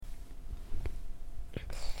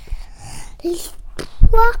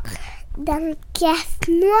l'histoire d'un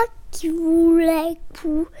casse-noix qui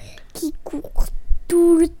court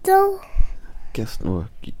tout le temps. Casse-noix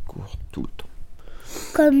qui court tout le temps.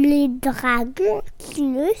 Comme les dragons qui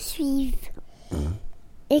le suivent.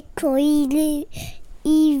 Et quand il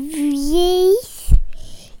vieillit,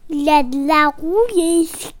 il a de la rouille et il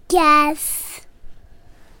se casse.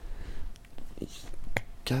 Il se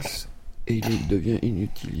casse et il devient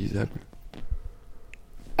inutilisable.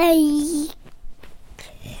 Et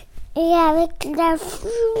avec la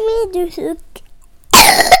fumée de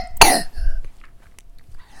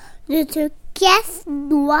ce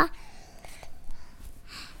casse-noix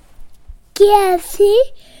cassé,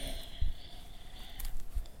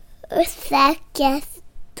 ça casse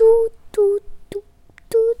tout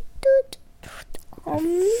en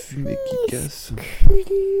Fumée qui casse.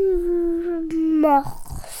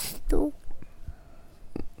 morceaux.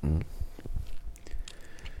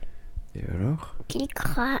 Et alors? Qui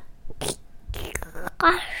crache.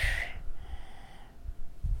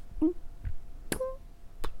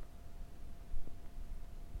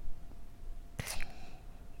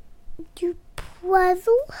 Du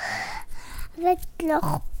poison avec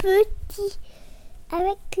leurs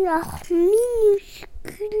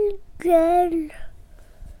minuscules gueules.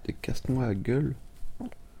 Des casse-noix à gueule?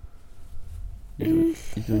 Ils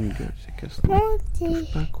ont une gueule, ces casse-noix.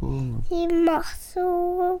 Touche pas comme. Des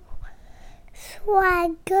morceaux soit à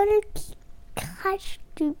gueule qui crachent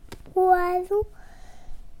du poison.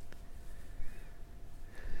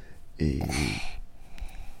 Et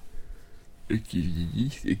qui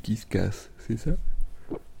vieillissent et qui se cassent, c'est ça?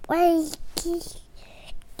 Ouais, qui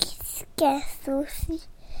se cassent aussi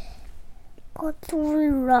quand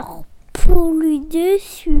on leur pollue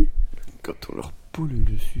dessus. Quand on leur pollue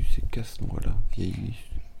dessus, ces casse-noix-là vieillissent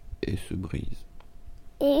et se brisent.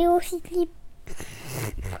 Et aussi les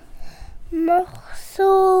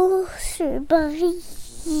morceaux se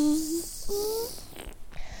brisent.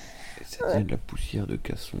 Et ça devient de la poussière de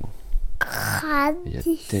casse-noix. Il y a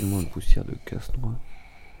Crades. tellement de poussière de casse-noix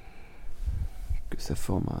que ça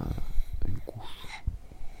forme une couche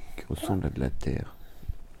qui ressemble à de la terre.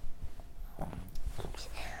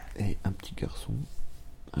 Et un petit garçon,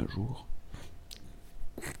 un jour,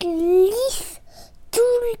 Glisse tout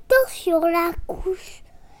le temps sur la couche.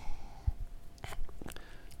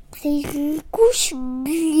 C'est une couche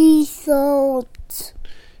glissante.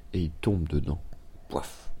 et il tombe dedans.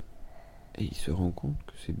 Poif. Et il se rend compte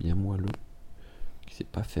que c'est bien moelleux, qu'il s'est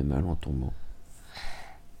pas fait mal en tombant.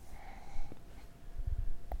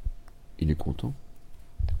 Il est content.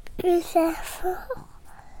 Mais c'est fort.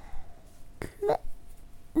 Mais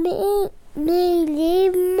il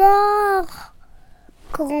est mort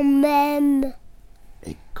quand même.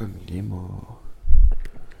 Et comme il est mort,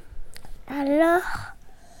 Alors,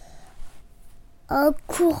 un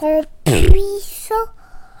courant puissant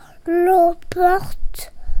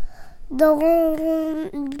l'emporte dans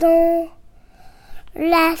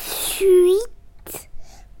la fuite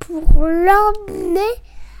pour l'emmener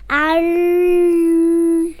à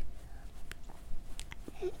lui.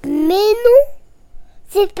 Mais non,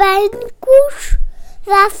 c'est pas une couche,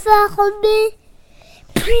 va former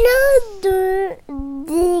plein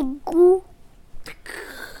d'égouts.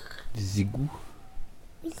 des égouts.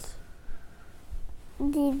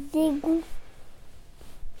 Des égouts.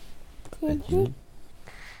 Ah, dis donc.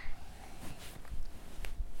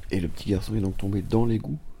 Et le petit garçon est donc tombé dans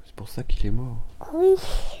l'égout. C'est pour ça qu'il est mort. Oui.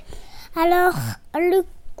 Alors, le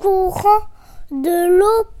courant de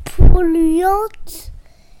l'eau polluante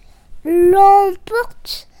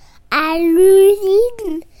l'emporte à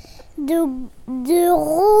l'usine de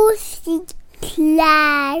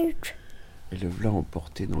recyclage. Et le voilà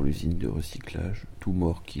emporté dans l'usine de recyclage, tout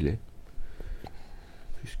mort qu'il est,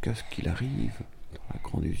 jusqu'à ce qu'il arrive dans la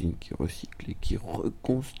grande usine qui recycle et qui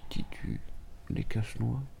reconstitue les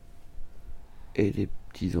casse-noix et les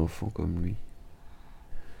petits-enfants comme lui.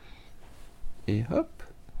 Et hop,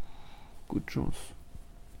 coup de chance,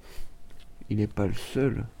 il n'est pas le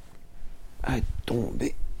seul à être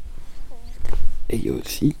tombé. Et il y a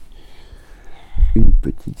aussi une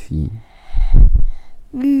petite fille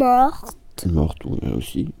Morte. morte elle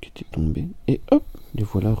aussi, qui était tombée. Et hop, les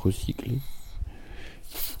voilà recyclés.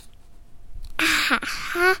 Ah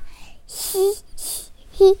ah, hi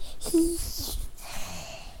hi hi.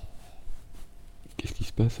 Qu'est-ce qui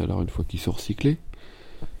se passe alors une fois qu'ils sont recyclés?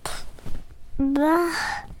 Bah,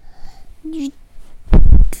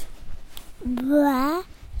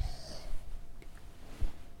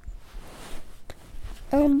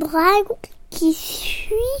 un dragon qui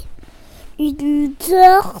suit une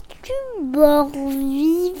tortue mort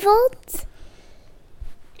vivante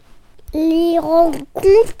les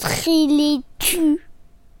rencontre et les tue.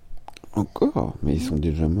 Encore? Mais ils sont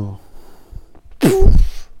déjà morts.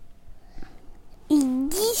 Pouf! Ils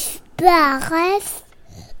disparaissent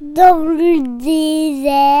dans le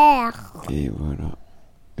désert. Et voilà.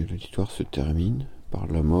 Et l'histoire se termine par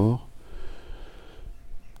la mort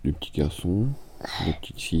du petit garçon, de la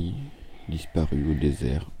petite fille, disparue au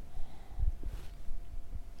désert.